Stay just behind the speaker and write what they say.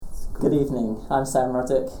Good evening, I'm Sam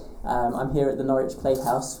Ruddock. I'm here at the Norwich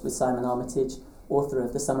Playhouse with Simon Armitage, author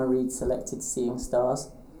of the Summer Read Selected Seeing Stars.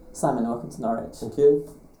 Simon, welcome to Norwich. Thank you.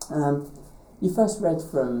 You first read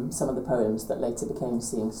from some of the poems that later became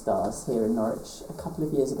Seeing Stars here in Norwich a couple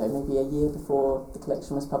of years ago, maybe a year before the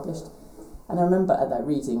collection was published. And I remember at that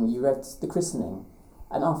reading you read The Christening,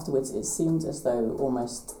 and afterwards it seemed as though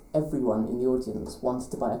almost everyone in the audience wanted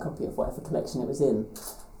to buy a copy of whatever collection it was in.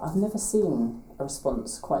 I've never seen a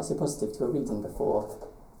response quite so positive to a reading before,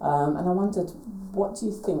 and I wondered, why do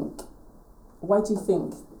you think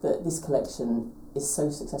that this collection is so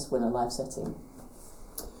successful in a live setting?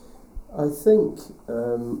 I think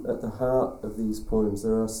at the heart of these poems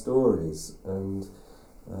there are stories, and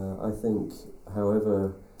I think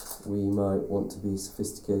however we might want to be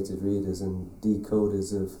sophisticated readers and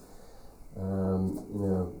decoders of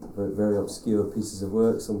very obscure pieces of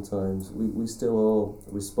work sometimes, we still all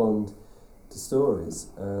respond to stories,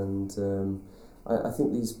 and I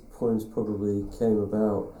think these poems probably came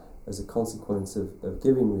about as a consequence of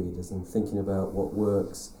giving readers and thinking about what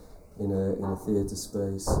works in a theatre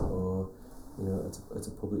space or at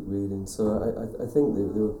a public reading. So I think they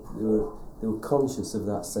were conscious of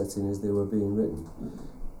that setting as they were being written.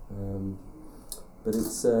 But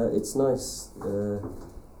it's nice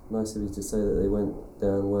of you to say that they went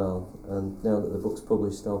down well, and now that the book's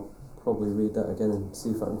published I'll probably read that again and see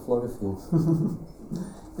if I can flog a few.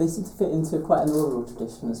 They seem to fit into quite an oral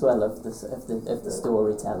tradition as well of the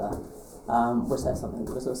storyteller. Was that something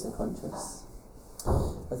that was also conscious?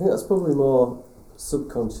 I think that's probably more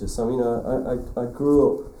subconscious. I mean, I grew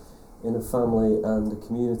up in a family and a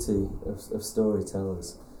community of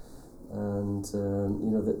storytellers, and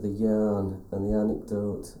the yarn and the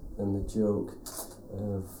anecdote and the joke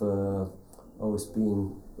have always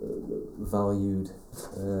been valued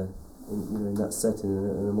in that setting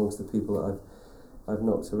and amongst the people that I've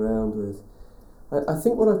knocked around with. I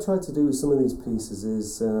think what I've tried to do with some of these pieces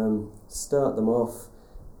is start them off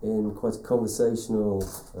in quite a conversational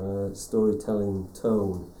storytelling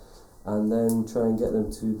tone, and then try and get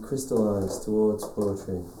them to crystallise towards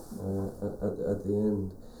poetry at the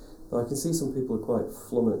end. I can see some people are quite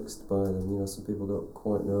flummoxed by them. Some people don't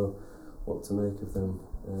quite know what to make of them.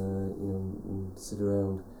 And sit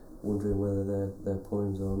around wondering whether they're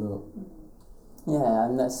poems or not. Yeah,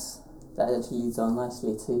 and that actually leads on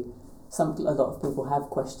nicely to a lot of people have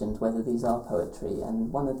questioned whether these are poetry,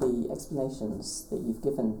 and one of the explanations that you've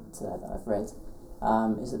given to that I've read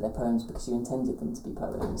is that they're poems because you intended them to be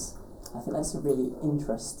poems. I think that's a really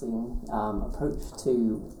interesting approach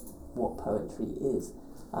to what poetry is.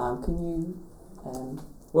 Can you...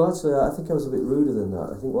 Well, actually, I think I was a bit ruder than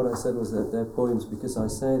that. I think what I said was that they're poems because I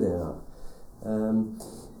say they are.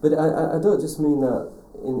 But I don't just mean that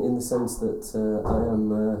in the sense that I am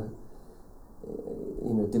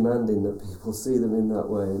demanding that people see them in that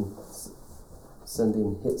way and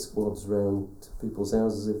sending hit squads round to people's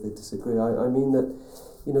houses if they disagree. I mean that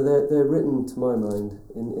they're written, to my mind,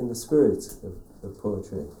 in the spirit of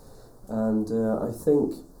poetry. And I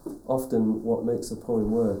think often what makes a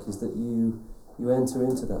poem work is that you enter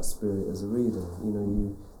into that spirit as a reader.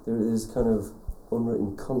 There is kind of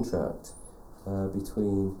unwritten contract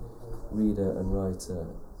between reader and writer,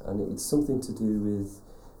 and it's something to do with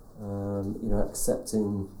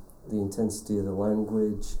accepting the intensity of the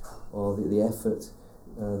language or the effort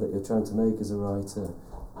that you're trying to make as a writer,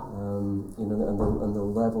 and the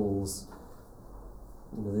levels,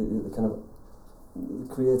 the kind of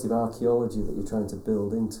creative archaeology that you're trying to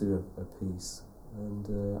build into a piece. And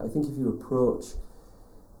I think if you approach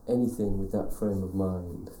anything with that frame of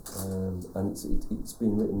mind, and it's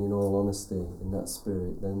been written in all honesty in that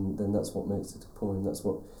spirit, then that's what makes it a poem. That's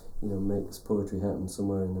what makes poetry happen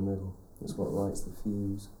somewhere in the middle. That's what lights the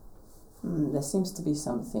fuse. There seems to be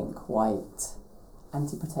something quite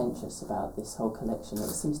anti-pretentious about this whole collection. It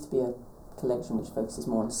seems to be a collection which focuses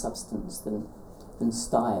more on substance than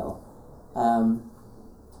style.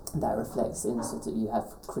 That reflects in sort of, you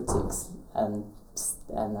have critics and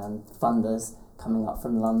funders coming up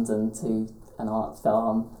from London to an art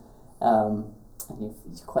farm, and you're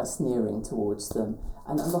quite sneering towards them.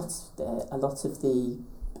 And a lot of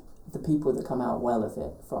the people that come out well of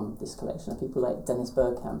it from this collection are people like Dennis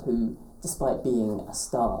Bergkamp, who, despite being a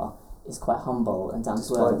star, is quite humble and down to earth.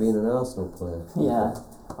 Despite being an Arsenal player. Yeah,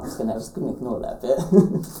 I was going to ignore that bit.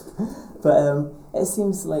 But it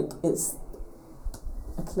seems like it's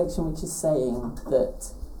a collection which is saying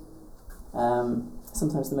that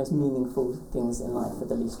sometimes the most meaningful things in life are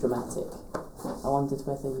the least dramatic. I wondered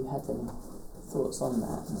whether you had any thoughts on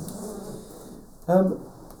that.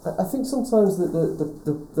 I think sometimes that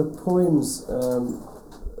the poems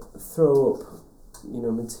throw up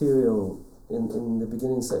material in the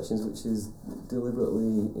beginning sections which is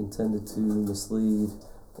deliberately intended to mislead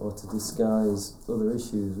or to disguise other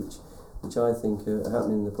issues which I think are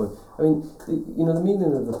happening in the poem. I mean, the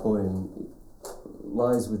meaning of the poem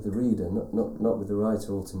lies with the reader, not with the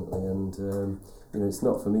writer ultimately, and it's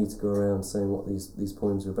not for me to go around saying what these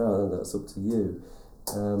poems are about, and that's up to you.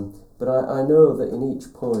 But I know that in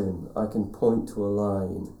each poem I can point to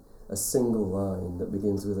a single line that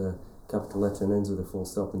begins with a capital letter and ends with a full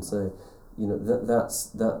stop, and say,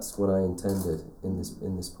 that's what I intended in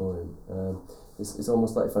this poem. It's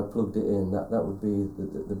almost like if I plugged it in, that would be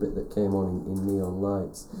the bit that came on in neon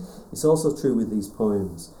lights. It's also true with these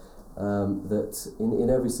poems that in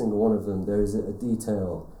every single one of them there is a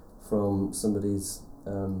detail from somebody's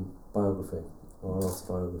biography or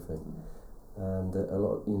autobiography, and a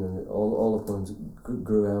lot, all the poems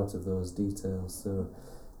grew out of those details. So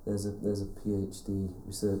there's a PhD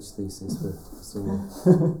research thesis for someone.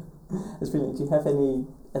 That's brilliant. Do you have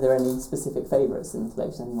are there any specific favourites in the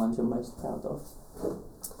collection, any ones you're most proud of?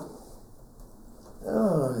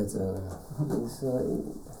 Oh, I don't know.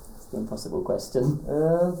 It's the impossible question.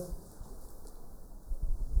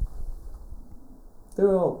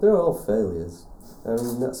 They're all failures. I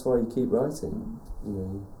mean, that's why you keep writing.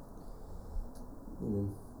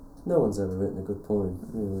 No one's ever written a good poem,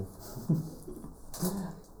 really.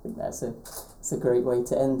 I think that's a great way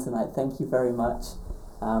to end tonight. Thank you very much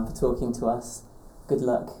for talking to us. Good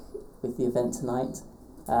luck with the event tonight.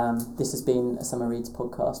 This has been a Summer Reads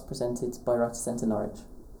podcast presented by Writer Centre Norwich.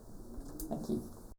 Thank you.